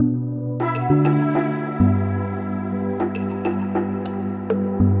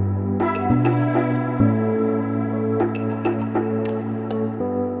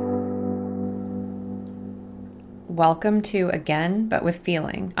Welcome to Again, But With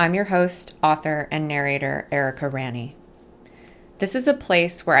Feeling. I'm your host, author, and narrator, Erica Ranney. This is a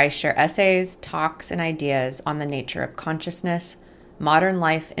place where I share essays, talks, and ideas on the nature of consciousness, modern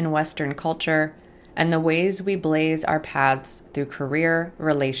life in Western culture, and the ways we blaze our paths through career,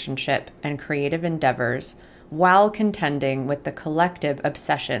 relationship, and creative endeavors while contending with the collective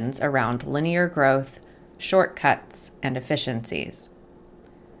obsessions around linear growth, shortcuts, and efficiencies.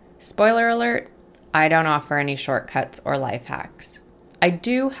 Spoiler alert, I don't offer any shortcuts or life hacks. I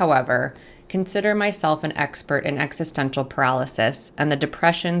do, however, consider myself an expert in existential paralysis and the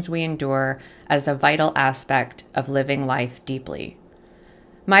depressions we endure as a vital aspect of living life deeply.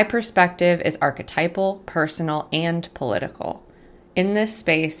 My perspective is archetypal, personal, and political. In this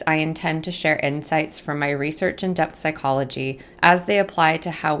space, I intend to share insights from my research in depth psychology as they apply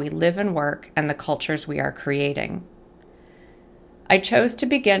to how we live and work and the cultures we are creating. I chose to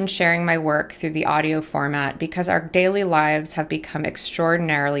begin sharing my work through the audio format because our daily lives have become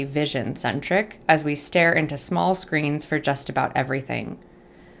extraordinarily vision-centric as we stare into small screens for just about everything.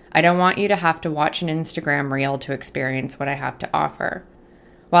 I don't want you to have to watch an Instagram reel to experience what I have to offer.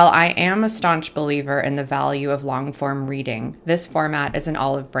 While I am a staunch believer in the value of long-form reading, this format is an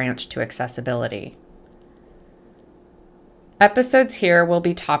olive branch to accessibility. Episodes here will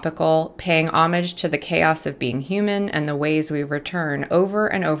be topical, paying homage to the chaos of being human and the ways we return over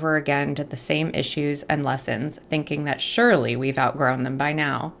and over again to the same issues and lessons, thinking that surely we've outgrown them by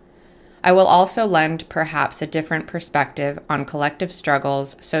now. I will also lend perhaps a different perspective on collective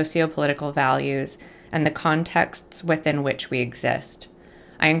struggles, socio-political values, and the contexts within which we exist.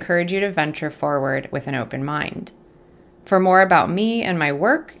 I encourage you to venture forward with an open mind. For more about me and my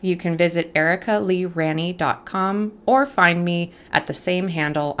work, you can visit ericaleeranney.com or find me at the same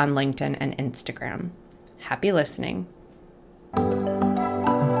handle on LinkedIn and Instagram. Happy listening.